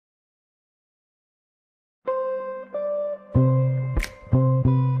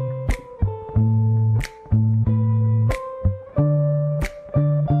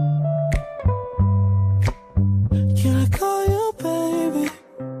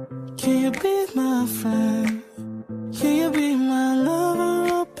Can you be my friend? Can you be my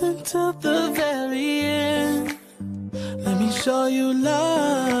lover up until the very end? Let me show you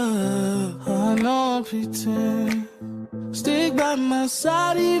love, I don't pretend. Stick by my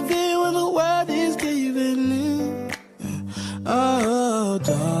side even when the world is giving in. Oh,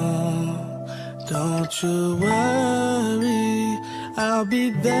 don't you worry, I'll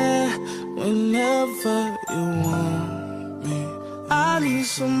be there whenever you want me. I need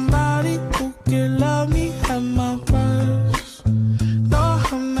somebody who can love me at my worst. No,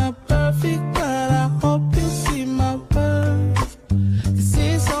 I'm not perfect, but I hope you see my worth. 'Cause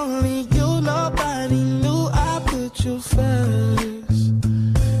it's only you, nobody knew I put you first.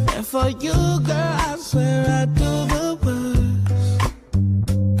 And for you, girl, I swear I do the worst.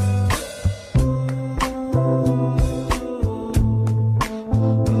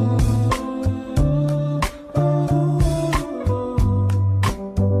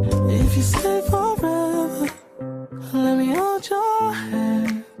 If you stay forever, let me hold your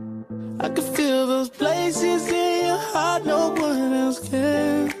hand. I can feel those places in your heart no one else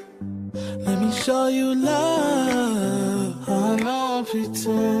can. Let me show you love, I don't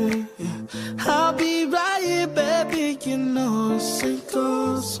pretend. I'll be right here, baby, you know it's sink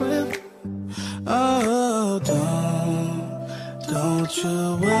or swim. Oh, don't you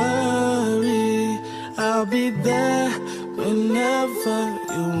worry, I'll be there whenever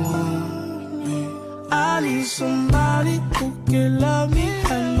you want me. I need somebody who can love me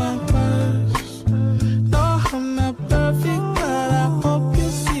at my worst. No, I'm not perfect, but I hope you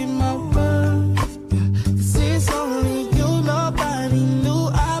see my worth. 'Cause it's only you, nobody knew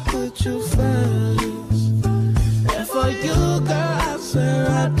I put you first. And for you, girl, I swear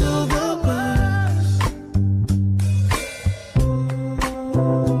I do the worst.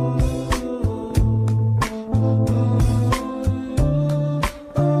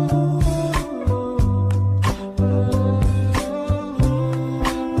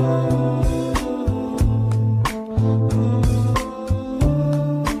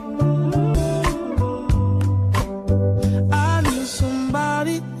 I need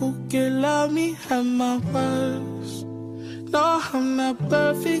somebody who can love me at my worst. No, I'm not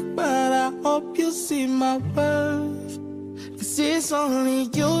perfect, but I hope you see my worth. 'Cause it's only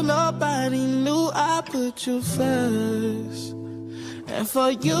you, nobody knew I put you first. And for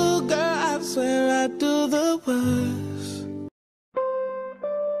you, girl, I swear I do the worst.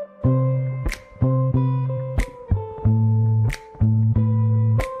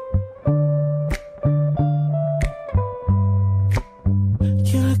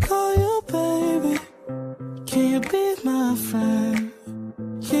 Can I call you baby? Can you be my friend?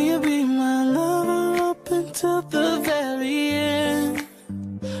 Can you be my lover up until the very end?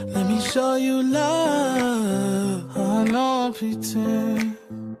 Let me show you love, I don't pretend.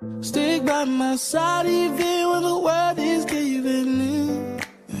 Stick by my side even when the world is giving in.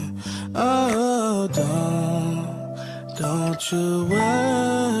 Oh, don't you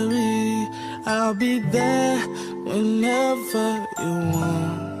worry, I'll be there whenever you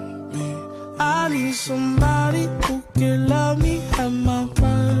want me. I need somebody who can love me at my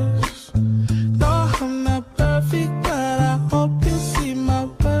worst. No, I'm not perfect, but I hope you see my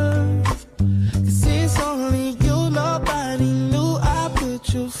worth. 'Cause it's only you, nobody knew I put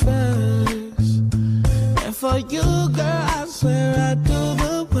you first. And for you, girl, I swear I do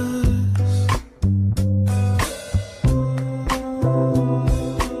the worst.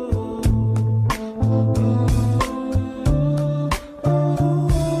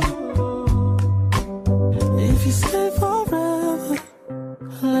 If you stay forever,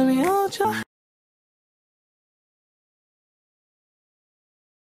 let me hold your